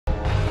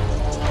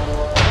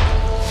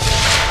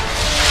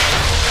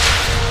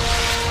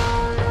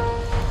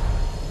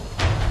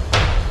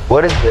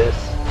What is this?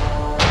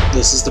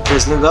 This is the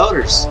Prison of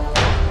Elders.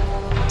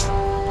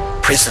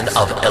 Prison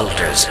of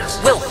Elders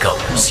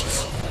welcomes you.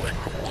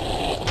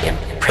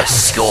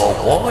 Impress your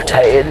warden.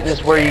 Hey, isn't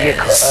this where you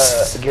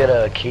get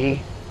a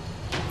key?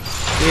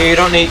 Yeah, you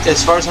don't need,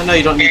 as far as I know,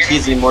 you don't need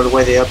keys anymore the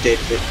way they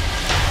updated it.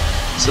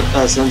 So,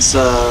 since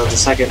the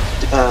second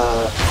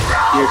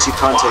year 2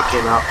 content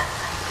came out.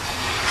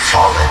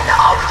 Fallen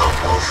of the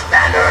Wolf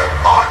Banner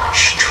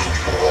march to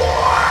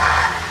war.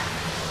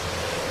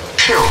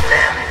 Kill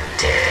them,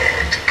 dead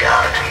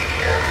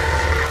Guardian.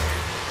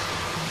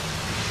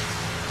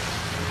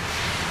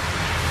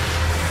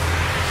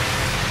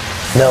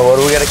 No, what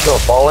do we gotta kill?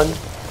 Fallen?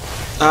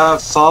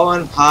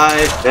 Fallen,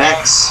 Hive,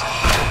 Vex.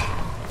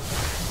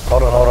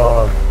 Hold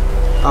on.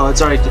 Oh, it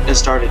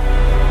started.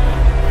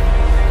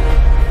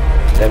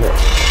 Damn it.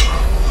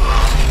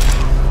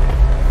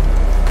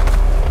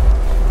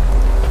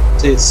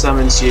 See, it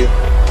summons you.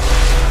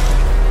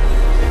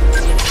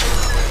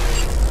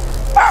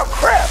 Oh,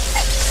 crap!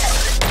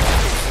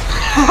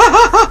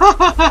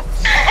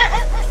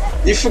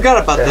 You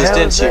forgot about The this, hell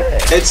didn't is you?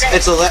 that?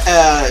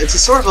 It's a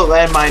sort of a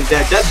landmine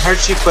that doesn't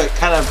hurt you, but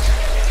kind of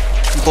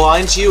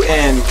blinds you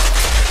and.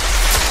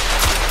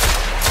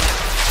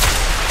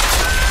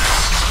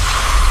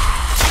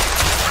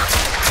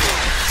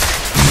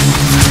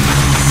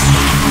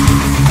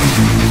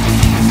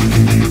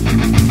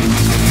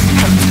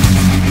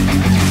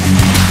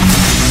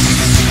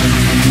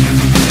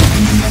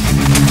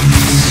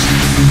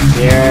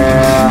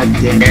 Yeah,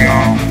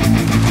 damn.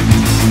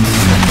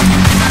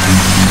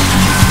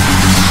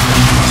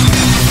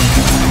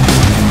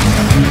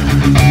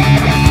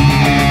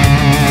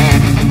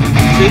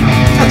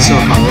 That's so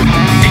hard.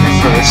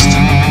 First.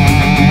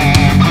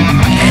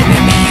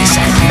 Enemies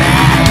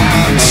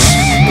advance.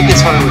 It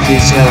gets harder with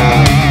each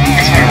round.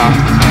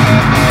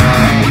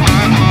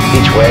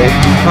 Each wave?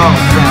 Oh,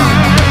 round.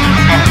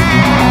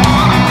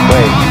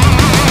 Wait.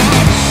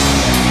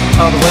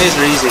 Oh, the waves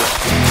are easy.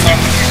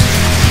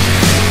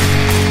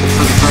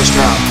 For the first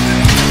round.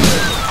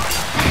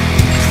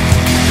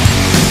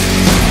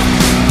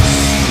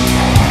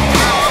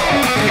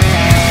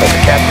 That's the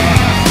captain.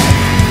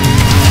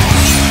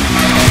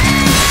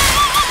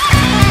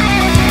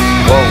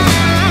 Whoa.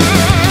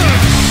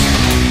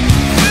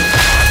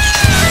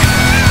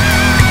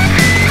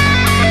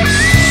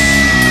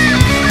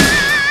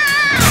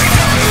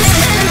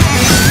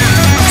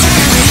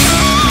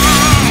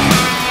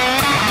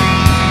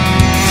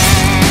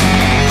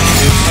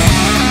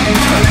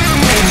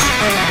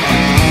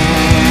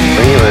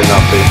 Really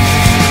not big.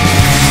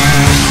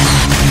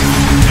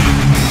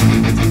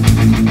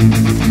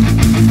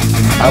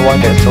 I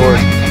want that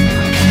sword.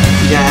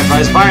 Yeah,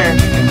 advice fire.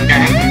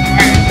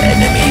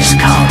 Enemies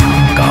come,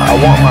 guard. I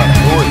want my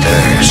sword.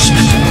 Thirst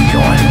for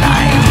your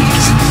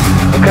lives.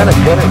 What kind of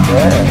gun is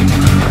that?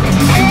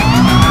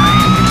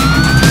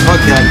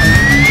 Okay.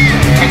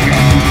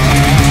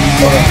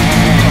 Hold on.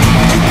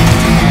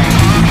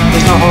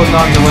 There's no holding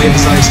on to the wave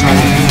besides trying.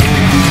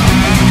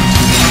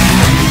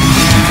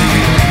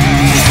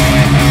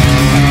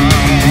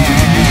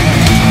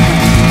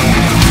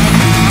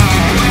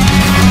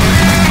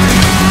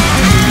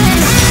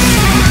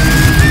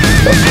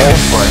 The full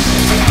front.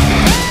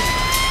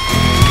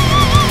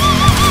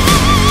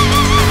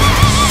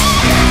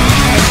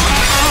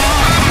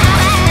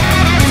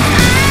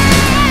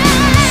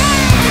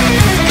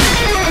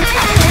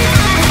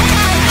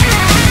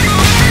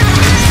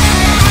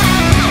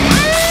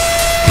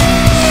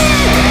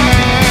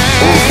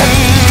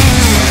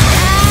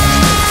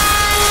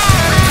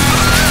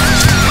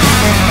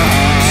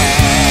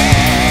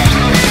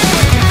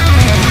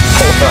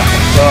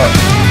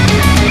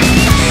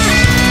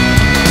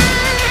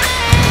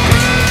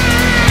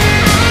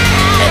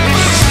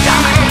 Enemies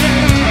die.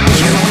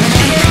 You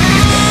live.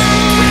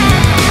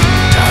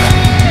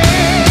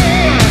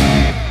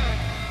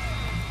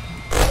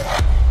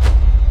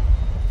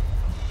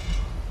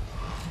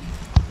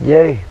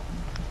 Yay.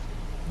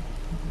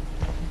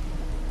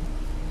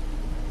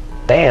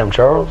 Damn,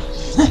 Charles.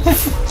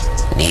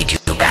 Need you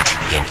back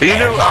in You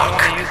know,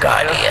 airlock, use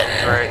Guardian.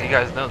 right? You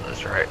guys know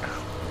this, right?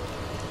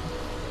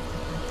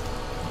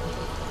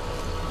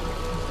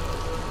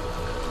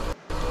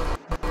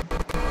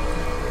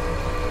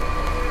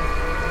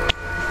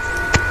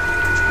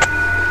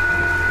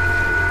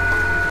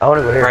 I want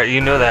to go here. Right,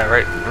 you know that,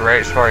 right?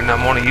 Right, as far as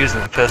I'm only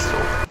using the pistol.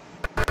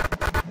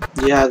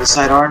 Yeah, the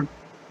sidearm.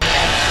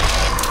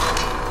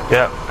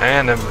 Yep,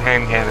 and a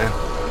hand cannon.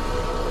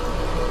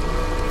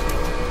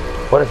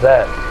 What is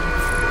that?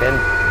 10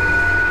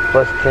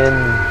 plus 10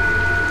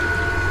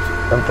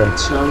 something.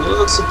 So it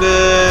looks a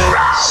bit.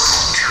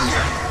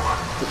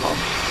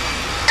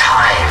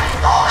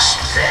 Time lost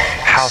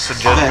there. House of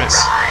Judgment.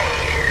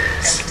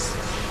 Rise.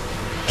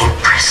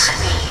 Impress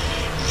me,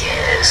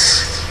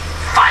 yes.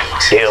 Fight.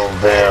 Kill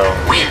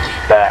them. Win.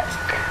 Back.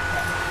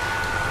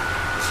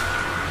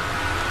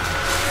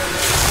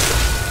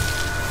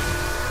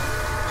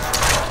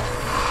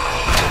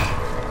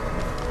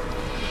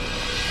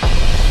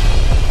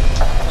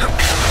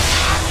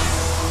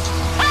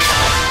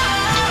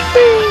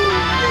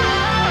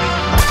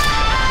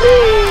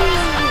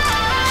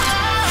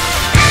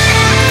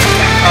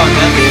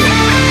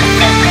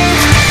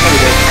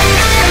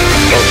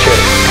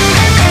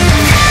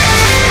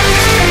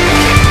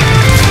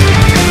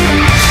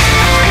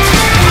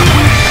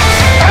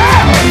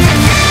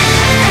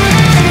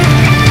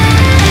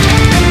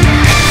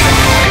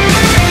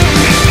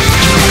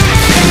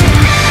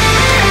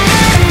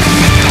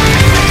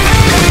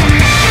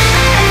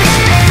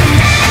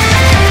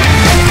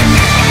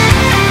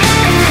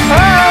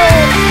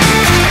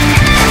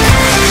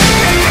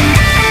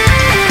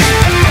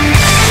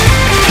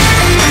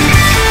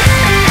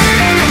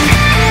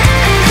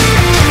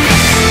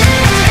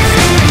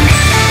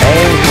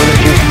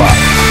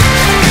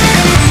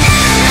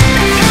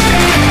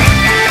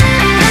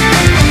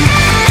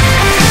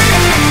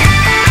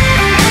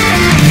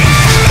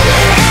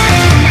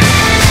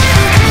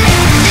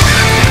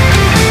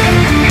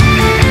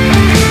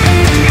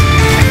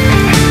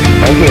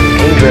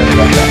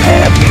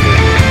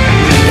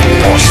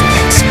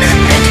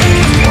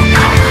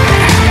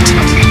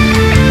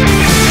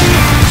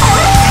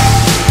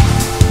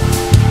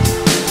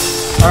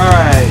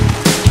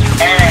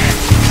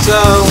 So,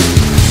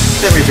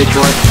 every big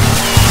boy.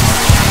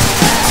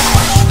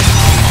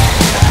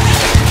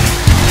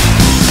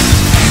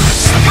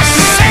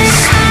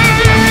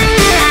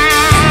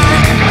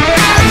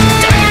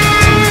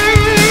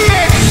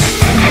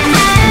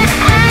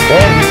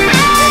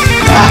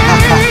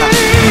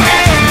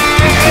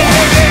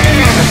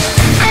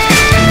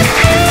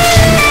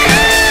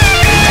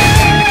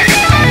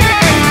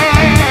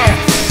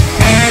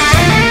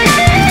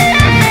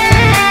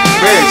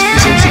 Where is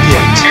presumes to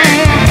get?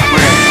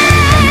 Where?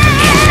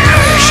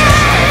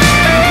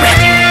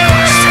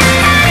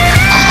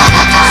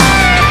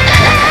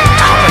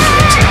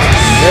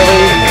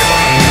 Really?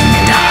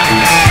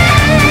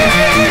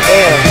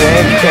 Damn,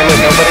 man, you can't let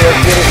nobody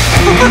else get it.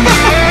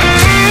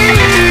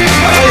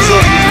 I always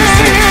love these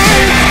things.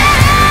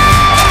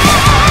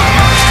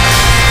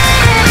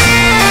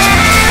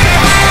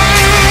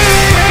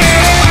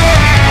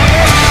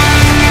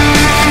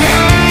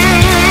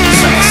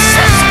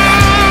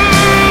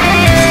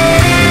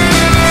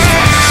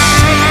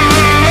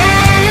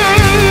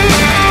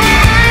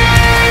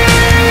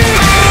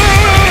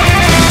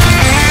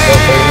 Go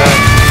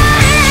 39.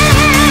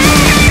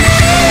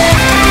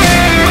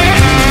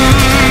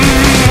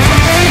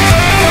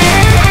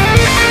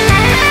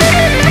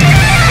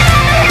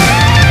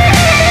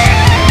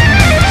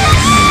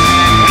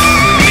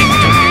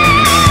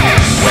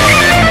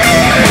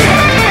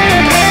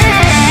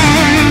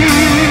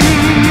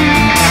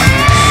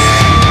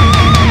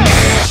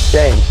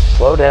 James,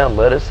 slow down.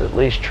 Let us at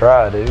least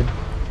try, dude.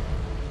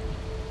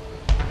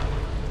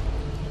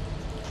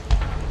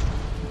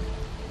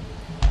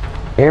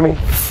 Hear me?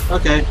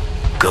 Okay.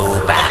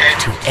 Go back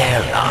to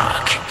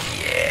airlock.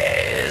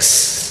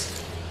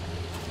 Yes.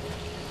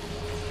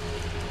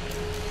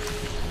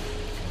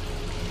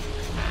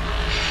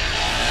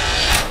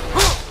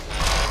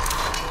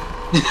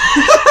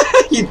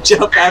 You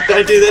jump after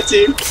I do that to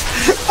you?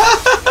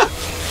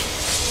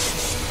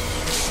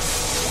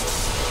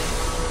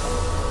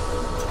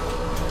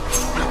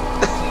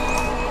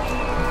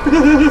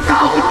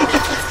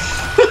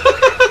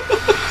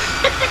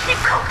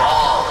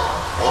 Cabal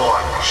War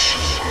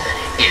Machine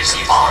is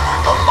on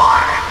the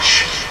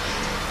march.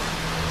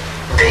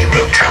 They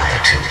will try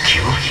to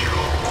kill you.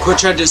 Quit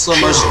trying to do slow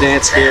motion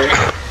dance here.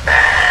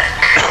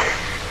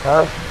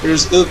 Huh?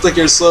 It looked like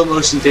you're slow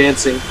motion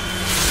dancing.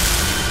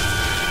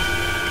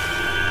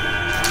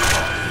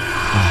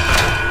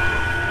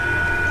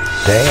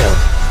 Damn.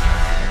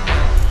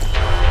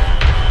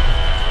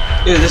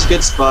 Dude, this is a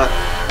good spot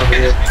over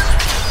here.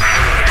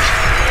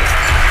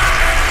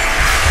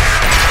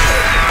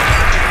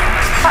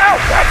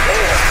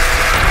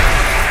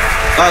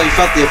 Oh, you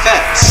felt the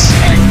effects.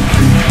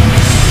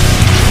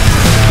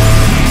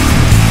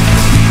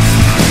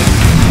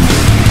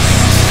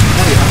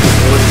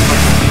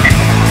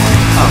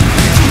 Oh.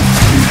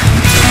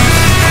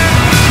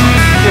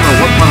 Yeah, but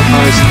what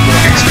modifiers do you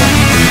have extra?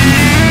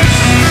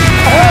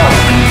 Or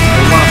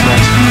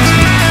modifiers.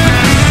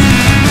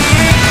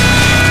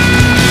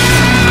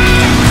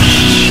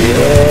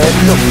 Shit.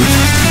 No.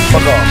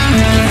 Fuck off.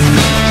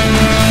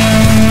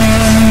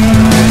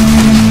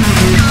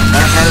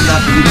 I've had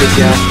enough of you, big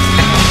guy.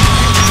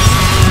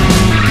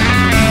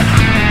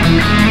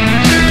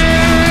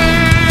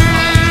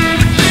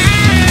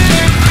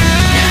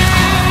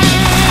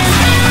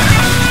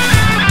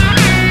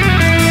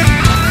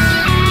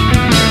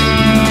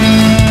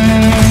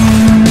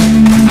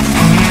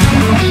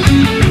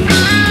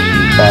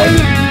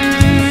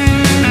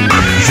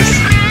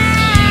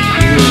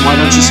 Why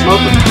don't you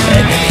smoke them?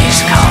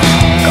 Enemies come,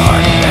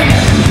 Guardian.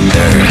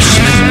 Thirst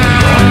for your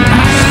light.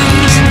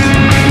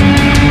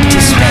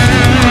 Dispel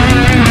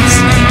minds.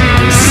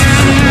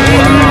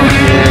 Oh,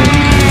 man.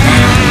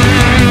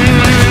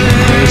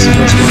 Where's the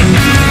first one?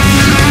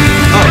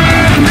 Oh.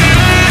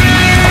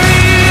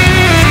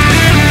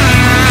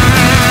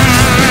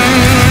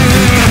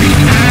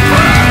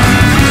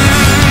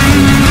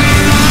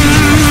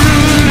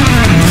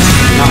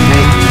 Not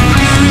me.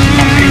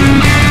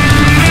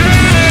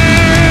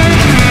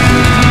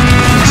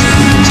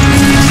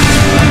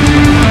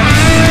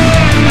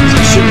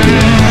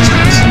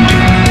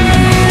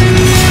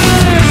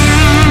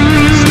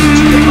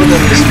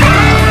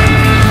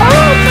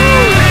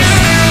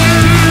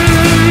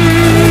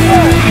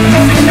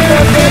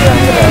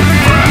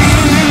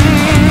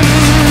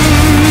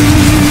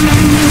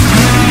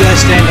 You guys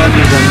stand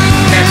under them.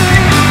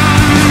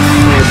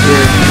 Right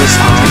here, this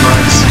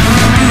marks.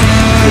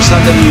 There's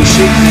some that you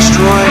shoot and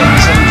destroy, and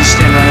some you just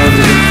stand right over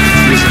them.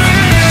 Use it.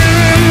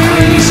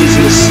 I mean, it's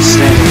easy to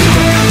stand over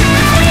them.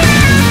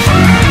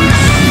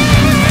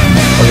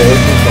 Okay,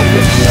 this is gonna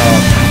piss me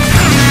off.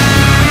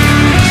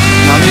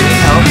 Not any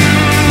help.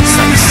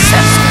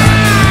 Successful.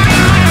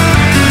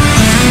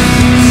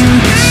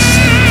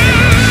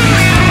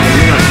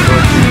 You're not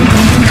going through.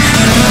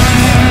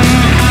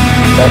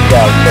 That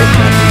guy was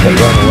chasing us. They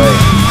run away.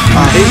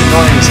 He's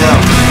annoying as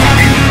hell.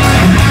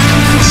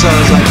 So I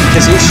was like,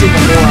 because he was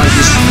shooting more, I was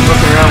just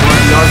looking around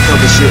wanting to kill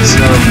the shit, so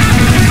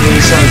then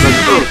he started like,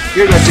 oh,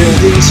 you're not doing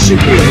anything,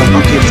 shoot me. I'm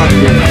like, okay, fuck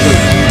you, I'm good.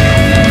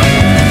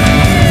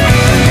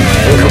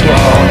 There's a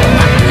ball.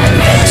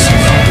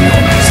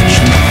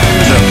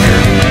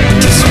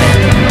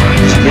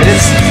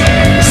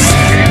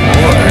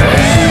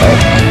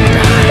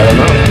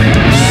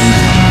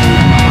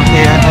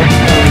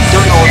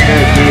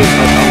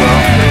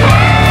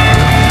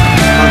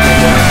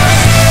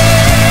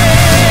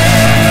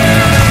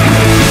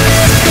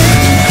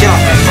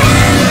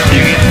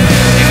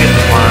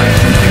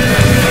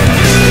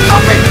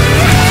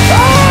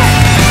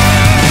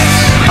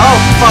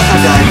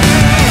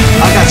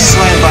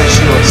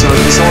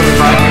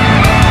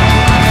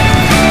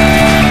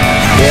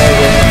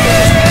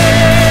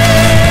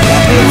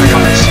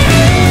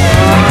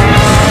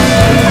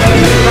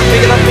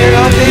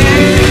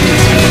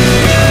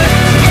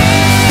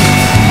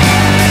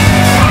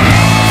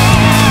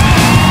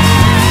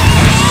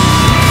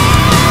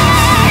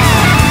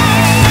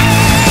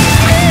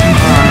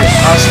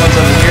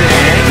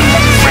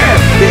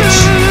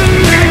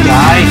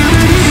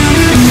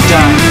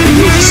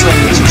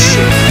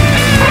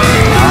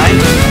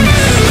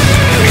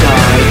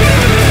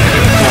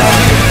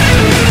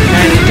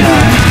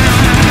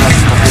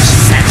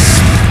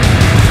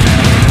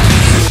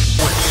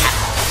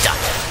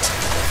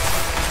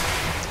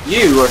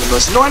 are the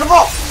most annoying of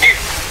all.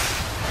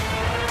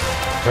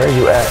 Where are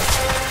you at?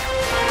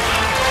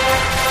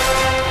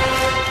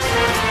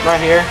 Right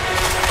here.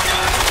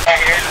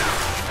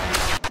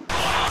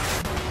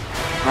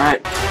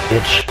 Alright.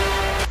 Bitch.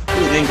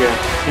 Ooh, dang good.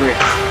 Here.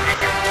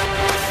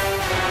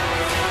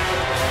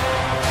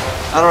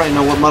 I don't even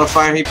know what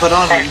modifier he put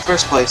on it in the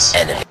first place.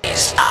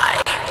 Enemies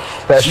die.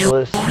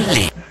 Specialist.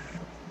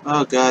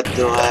 Oh god,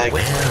 the lag.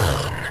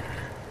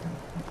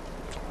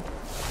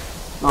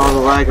 Oh, the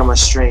lag on my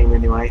stream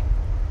anyway.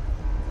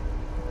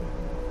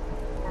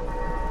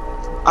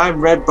 I'm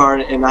Red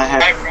Bart and I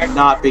have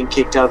not been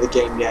kicked out of the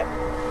game yet.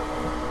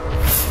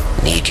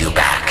 Need you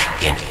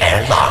back in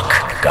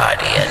airlock,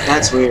 Guardian.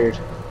 That's weird.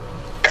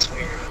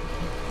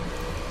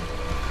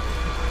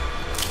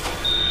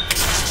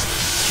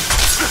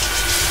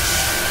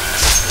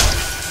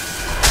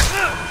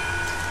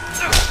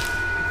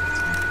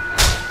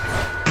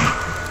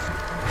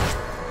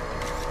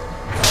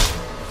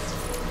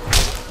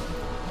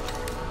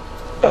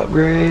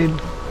 Upgrade.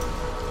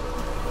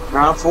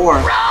 Round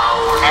 4.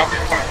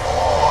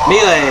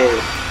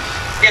 Melee!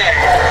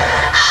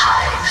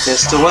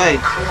 Fist away.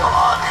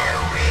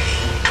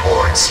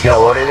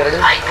 Yo, what are you gonna do?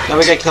 Now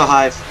we gotta kill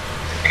Hive.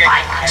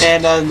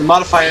 And the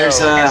modifiers,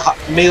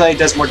 melee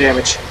does more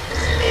damage.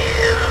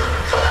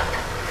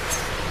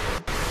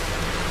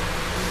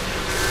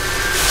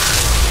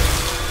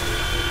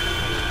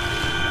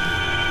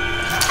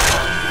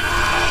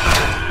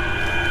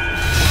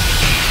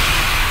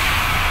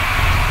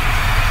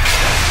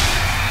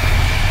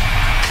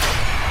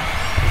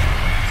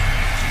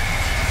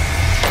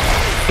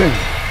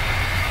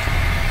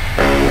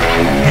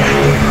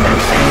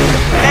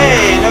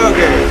 Hey, an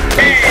ogre!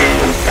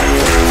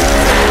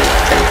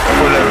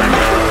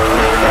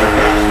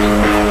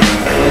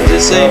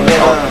 Just say not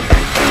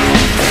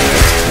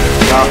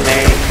me,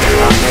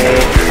 not me,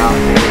 not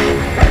me.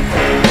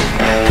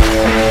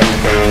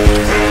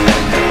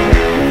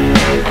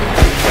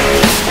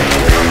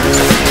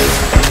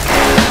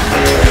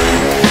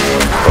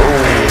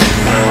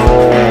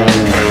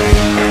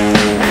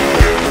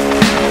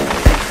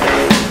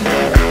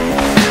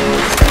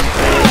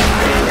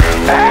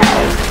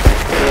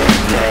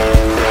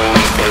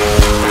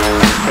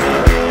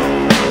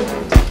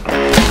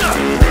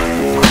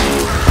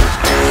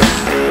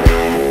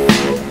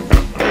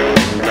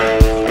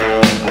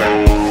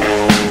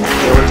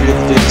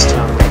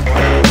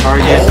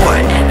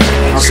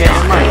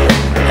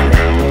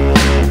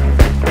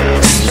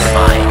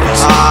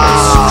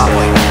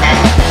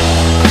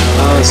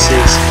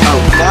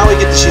 Now we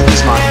get to shoot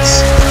these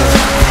mines.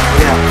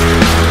 Yeah.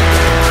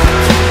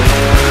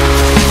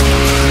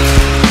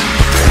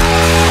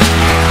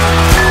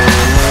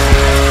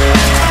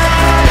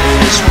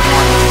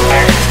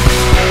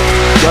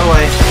 Go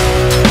away.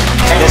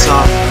 Piss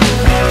off.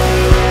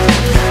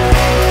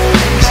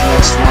 This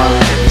next one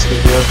is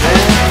gonna be okay.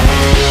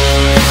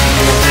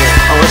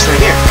 Oh, it's right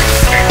here.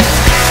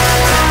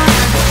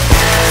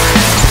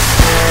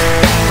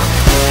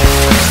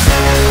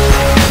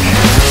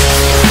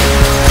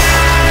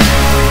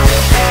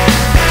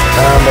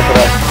 Look it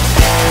up.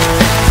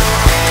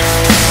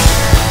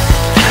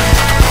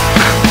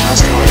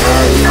 That's going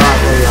right.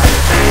 There you are.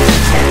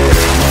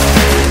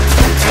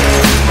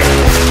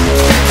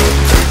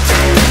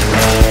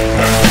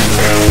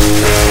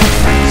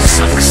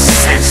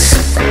 Success.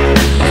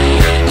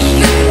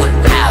 You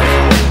have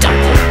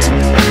done it.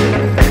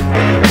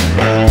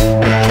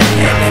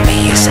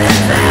 Enemies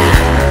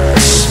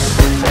advance.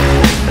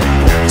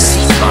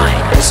 See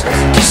mines,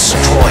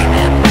 destroy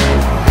them.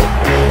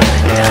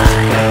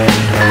 Die.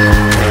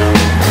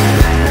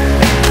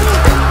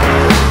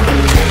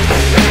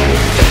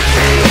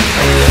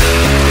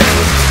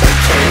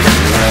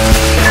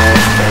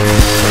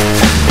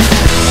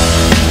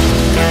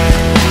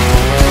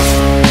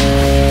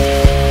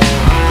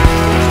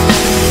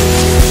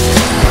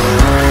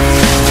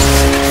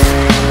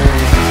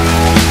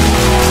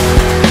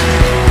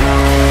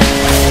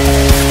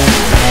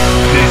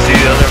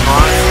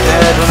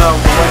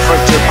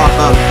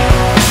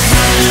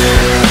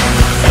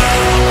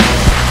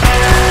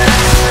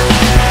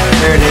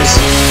 There it is.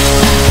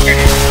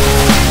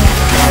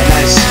 Alright,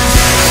 nice.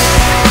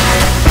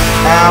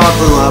 Now I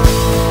blew up.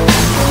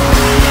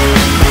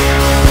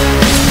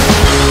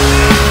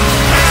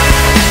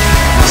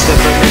 I'll step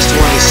right next to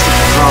one of these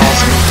stupid crawls.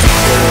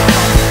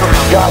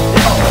 God.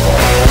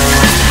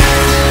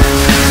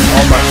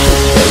 Oh my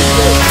shit's very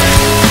good.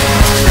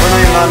 We're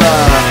not even on the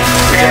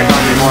Dragon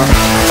anymore.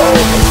 Oh.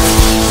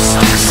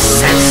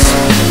 Success.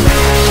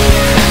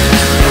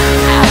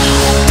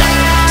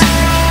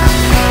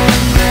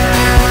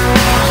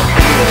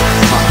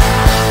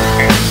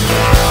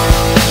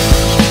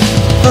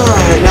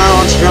 Alright, now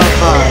on to round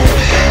 5.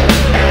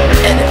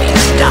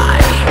 Enemies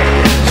die.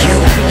 You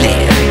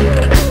live.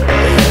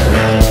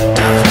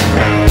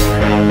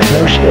 No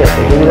shit.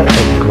 Give me that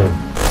fucking clip.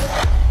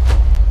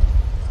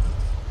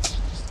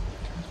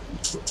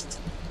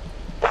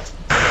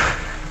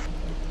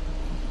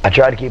 I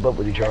tried to keep up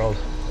with you, Charles.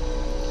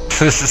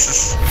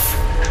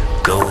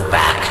 Go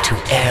back to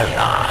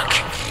airlock.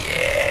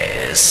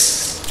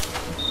 Yes.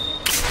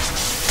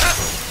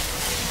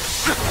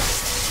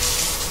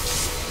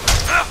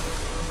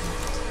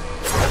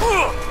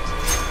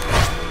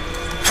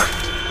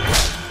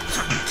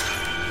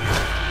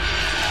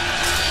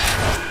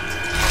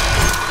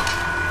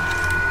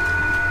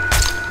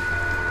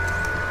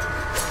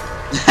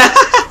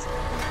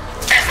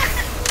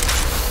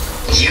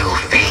 You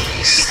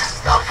face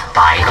the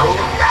final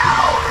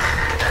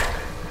round.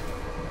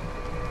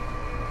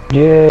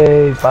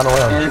 Yay, final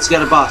round. And it's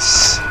got a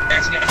boss.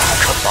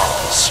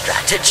 Cabal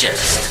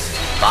strategist,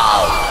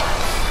 Val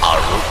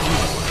Arun.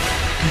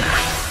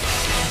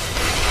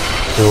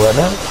 Do what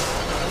now?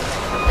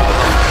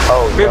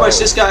 Oh, Pretty no. much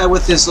this guy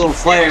with his little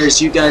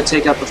flares, you gotta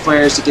take out the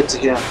flares to get to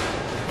him.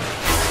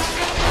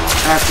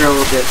 After a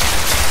little bit.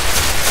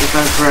 If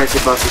I'm correct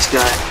about this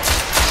guy.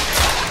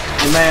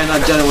 And man,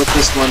 I've done it with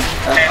this one.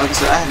 Like I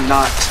said, I have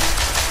not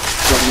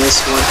done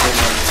this one in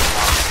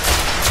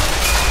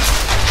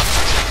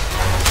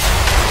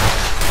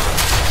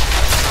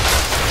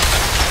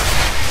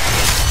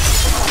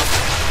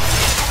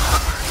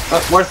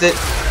worth it.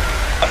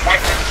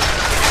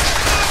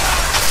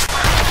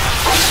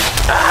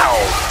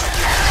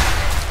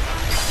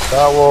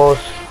 Star Wars.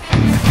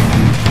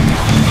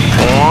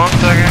 1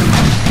 second.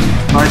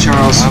 Bye,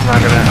 Charles. I'm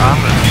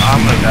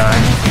gonna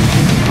die.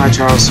 Bye,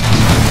 Charles.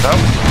 Nope.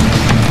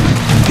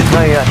 No,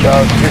 you're not,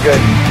 Charles. You're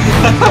good.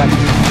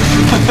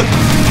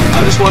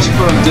 I'm just watching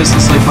from a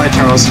distance, like, bye,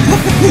 Charles.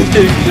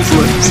 Just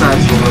look sad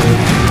for a little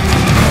bit.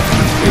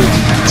 3,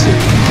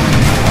 2.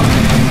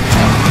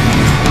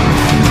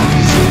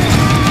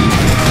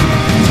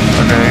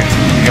 Okay,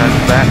 you guys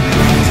are back?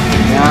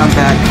 Yeah, I'm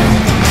back.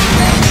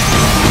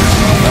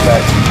 I'm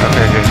back.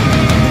 Okay, good.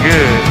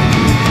 Good.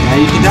 Now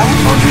you can die.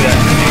 Don't do that.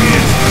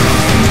 Good.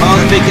 Oh,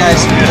 the big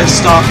guy's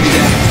stalking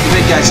again. The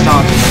big guy's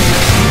stalking.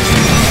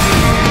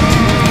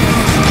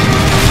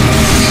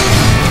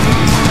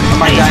 I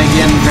might die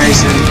again very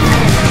soon.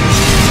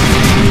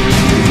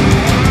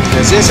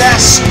 Cause his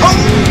ass. Oh!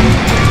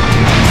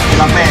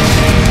 Get up, man.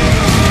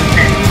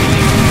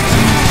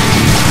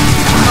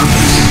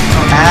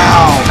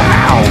 Ow!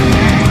 Ow!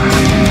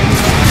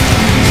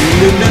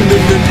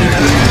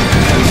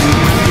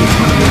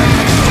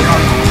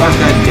 I'm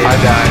dead. I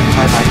died.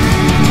 Bye-bye.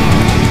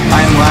 I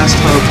am last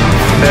hope.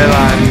 Stay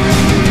alive.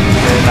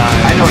 Stay alive.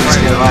 I know he's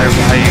still alive.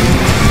 Behind you.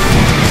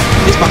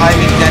 He's behind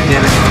me, god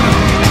damn it.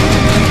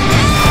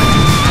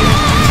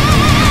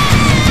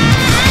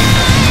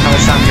 How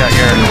much time you got,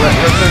 Garrett? Run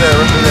through there,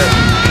 run through there.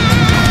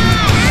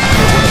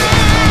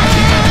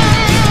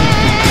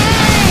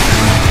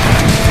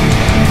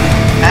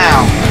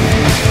 Ow.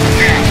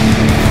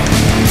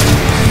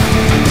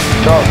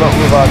 Charles, don't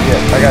move on yet.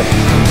 I got you.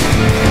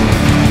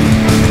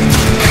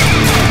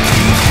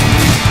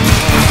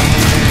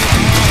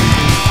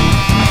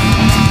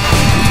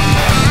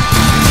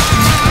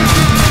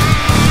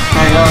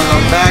 Alright,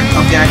 I'm back.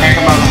 Okay, I can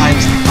come out behind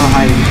you.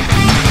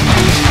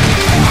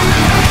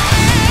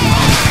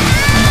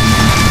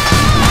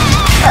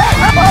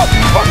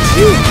 Fuck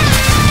you.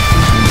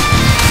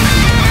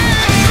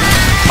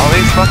 All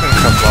these fucking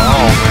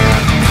cabal, man.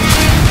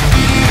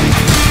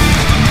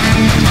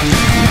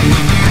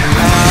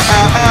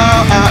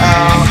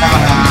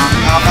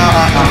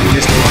 You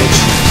just little bitch.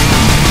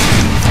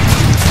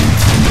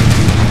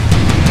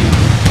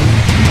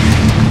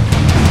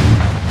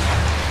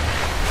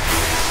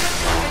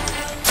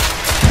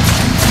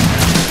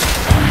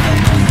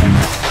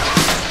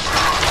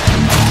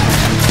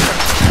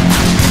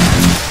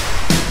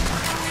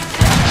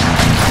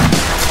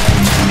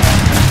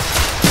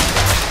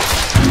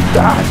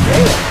 God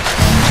damn.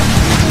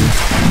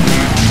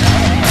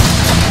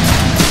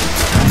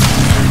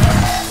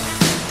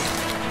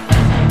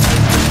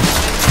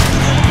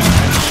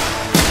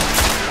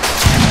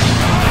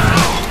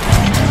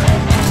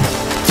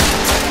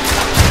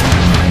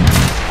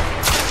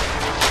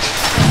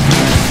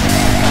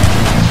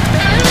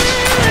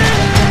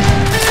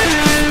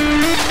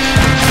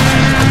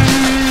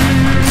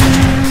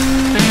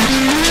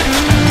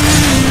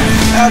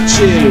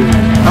 Ouchie!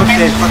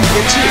 Okay, fucking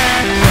get you.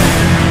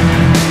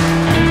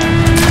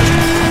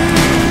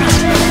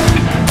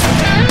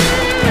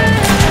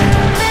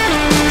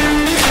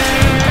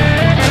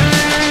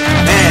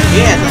 Man, he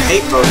has a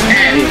hate mode for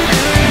me.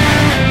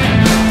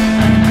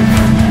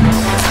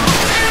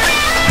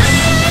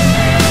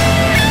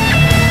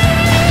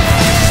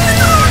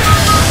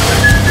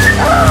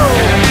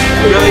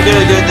 Really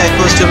gonna get that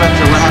close to him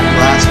after what happened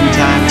the last few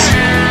times.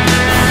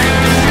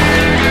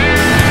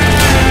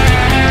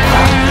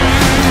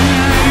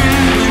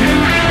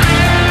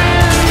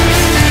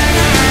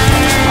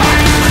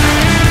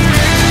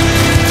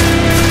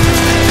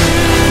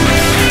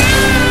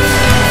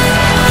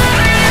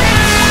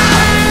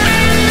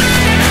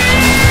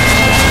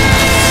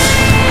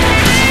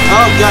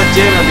 Oh god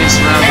damn, I'm being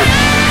surrounded.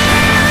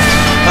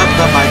 Up,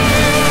 bye.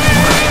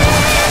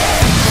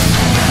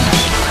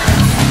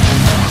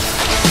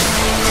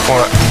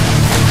 What?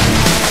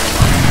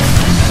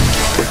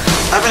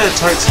 I'm in a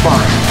tight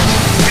spot.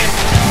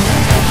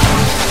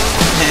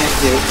 Thank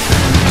you.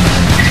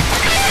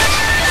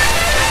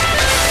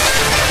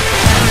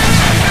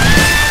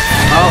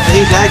 Oh,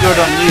 he's aggroed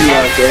on you,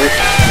 Garrett.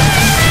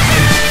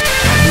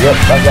 Yep,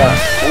 I got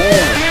it.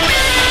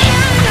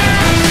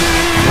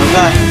 Well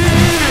done.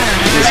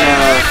 Because,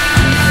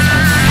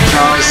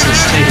 Charles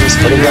is taking his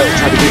finger out to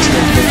try to get to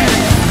that thing.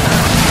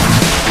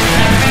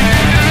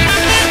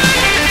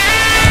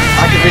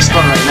 I can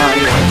respawn right now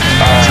anyway,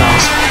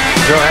 Charles.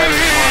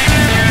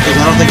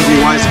 think it'd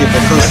be wise to get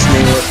that close to me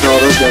with all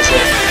those guys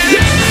there.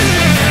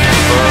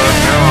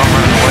 No, I'm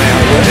running away.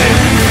 I'm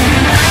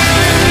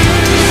dead.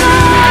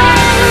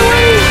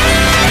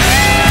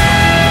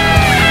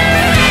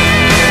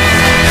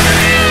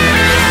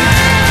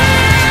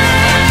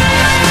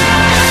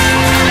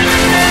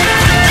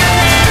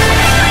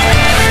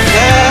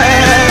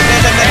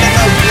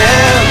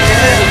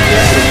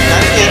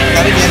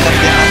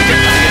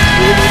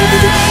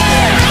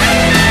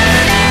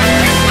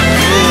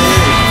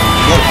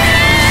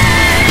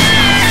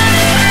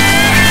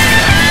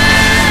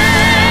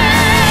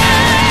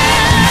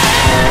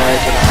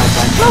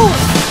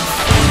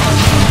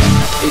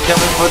 You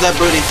coming for that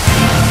booty?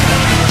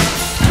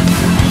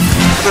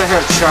 I'm gonna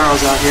have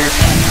Charles out here.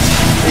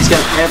 He's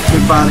got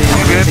everybody and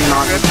everything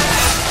on him.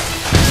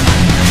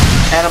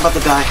 And I'm about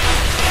to die.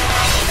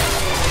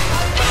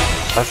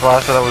 That's why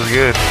I said I was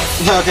good.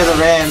 Look at the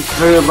ran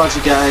through a bunch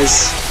of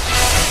guys.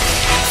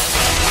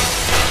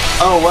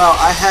 Oh wow,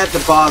 I had the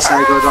boss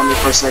aggroed on me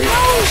for a second.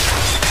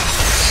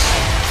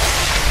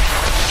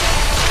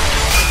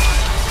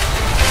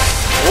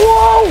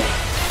 Whoa!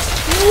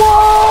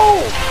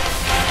 Whoa!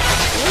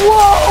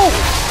 Whoa!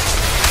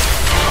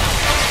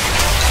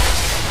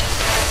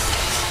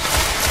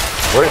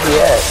 Where's he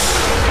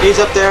at? He's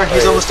up there,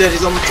 he's almost dead,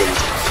 he's almost dead.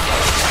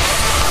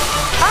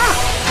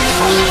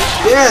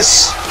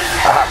 Yes!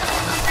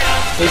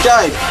 He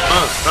died.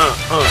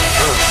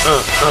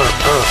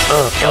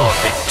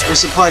 There's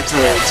supply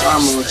turrets,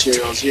 armor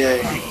materials,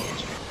 yay.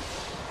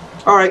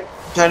 Alright,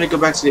 time to go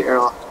back to the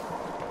airlock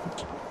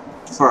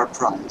for our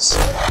prize.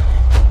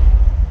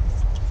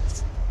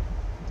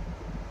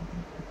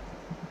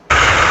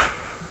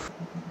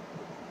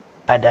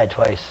 I died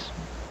twice.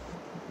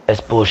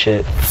 That's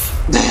bullshit.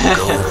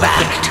 Go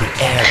back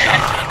to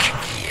airlock.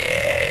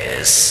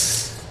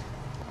 Yes.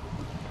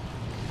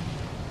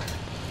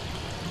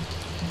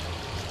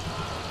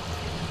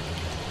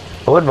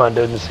 I wouldn't mind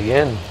doing this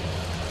again.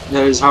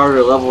 There's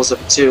harder levels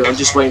of it too. I'm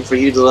just waiting for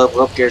you to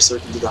level up, Garrett, so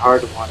we can do the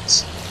harder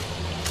ones.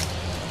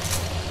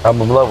 I'm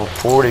level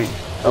 40.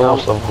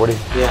 Almost level 40.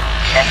 Yeah.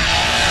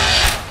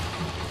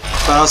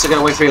 But I also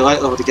gotta wait for your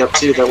light level to get up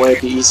too, that way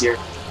it'd be easier.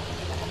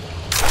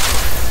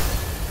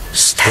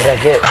 What did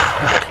I get?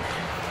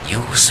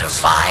 You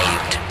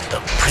survived the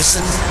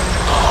prison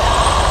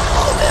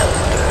of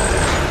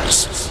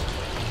elders.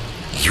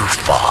 You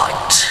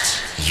fought.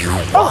 You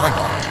won.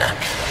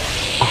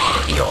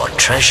 Your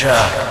treasure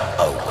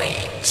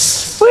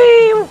awaits.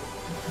 Whee!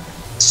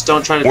 Just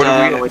don't try to What die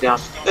are on we the way down.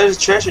 There's a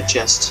treasure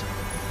chest.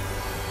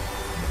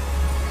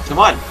 Come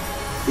on.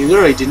 You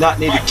literally do not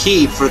need a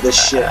key for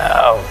this shit.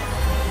 Ow.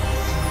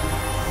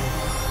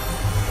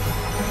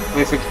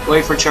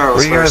 Wait for Charles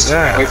Where you guys first.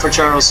 at? Wait for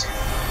Charles.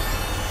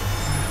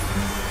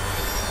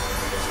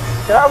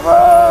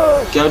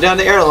 Bravo! Go down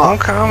the I'm airlock.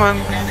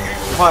 coming.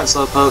 Come on,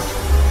 Slowpoke.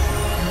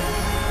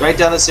 Right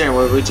down this area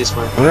where we just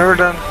went. I'm never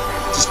done.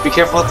 Just be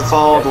careful not to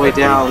fall all the way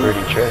down.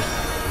 Pretty chest.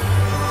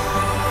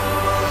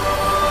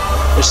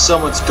 There's so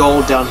much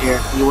gold down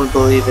here. You wouldn't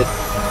believe it.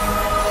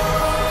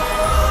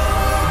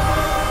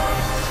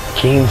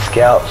 Keen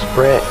Scout,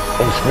 Sprint,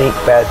 and Sneak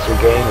faster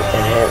gain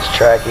enhanced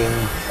tracking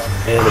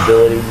and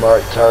ability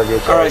mark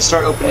targets. Alright,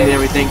 start opening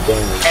everything.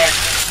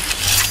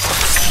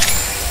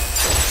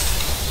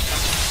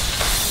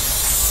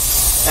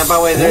 And by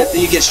the way, there,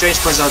 you get strange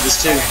points out of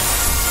this too.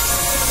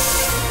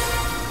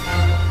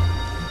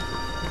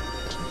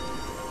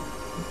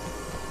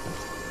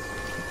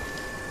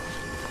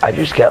 I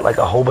just got like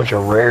a whole bunch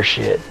of rare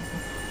shit.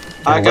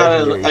 I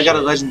got a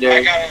Legendary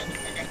legendary.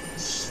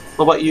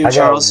 What about you, I got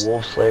Charles? a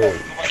Wolf Slayer.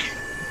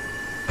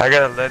 I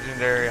got a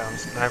legendary on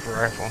sniper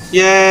rifle.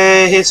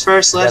 Yay, his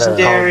first Got a-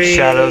 legendary.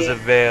 Shadows of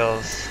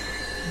Veils.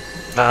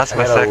 No, that's I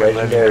my got a second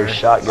legendary legendary.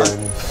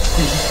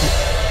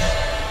 shotgun.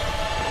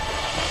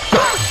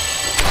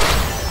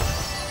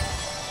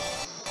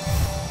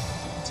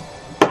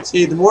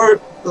 See,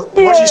 once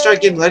you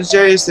start getting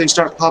legendaries, they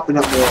start popping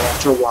up more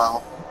after a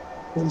while.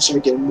 Then you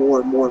start getting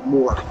more and more and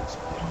more.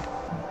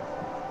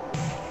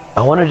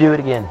 I want to do it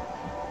again.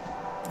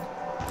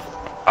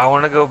 I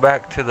want to go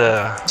back to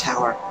the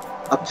Tower.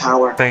 A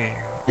power. thing.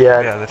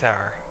 Yeah, Yeah, the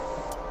tower.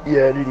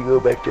 yeah, I need to go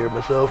back there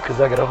myself because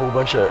I got a whole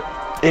bunch of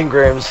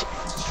engrams.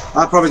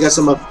 I probably got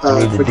some I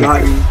need to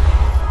forgotten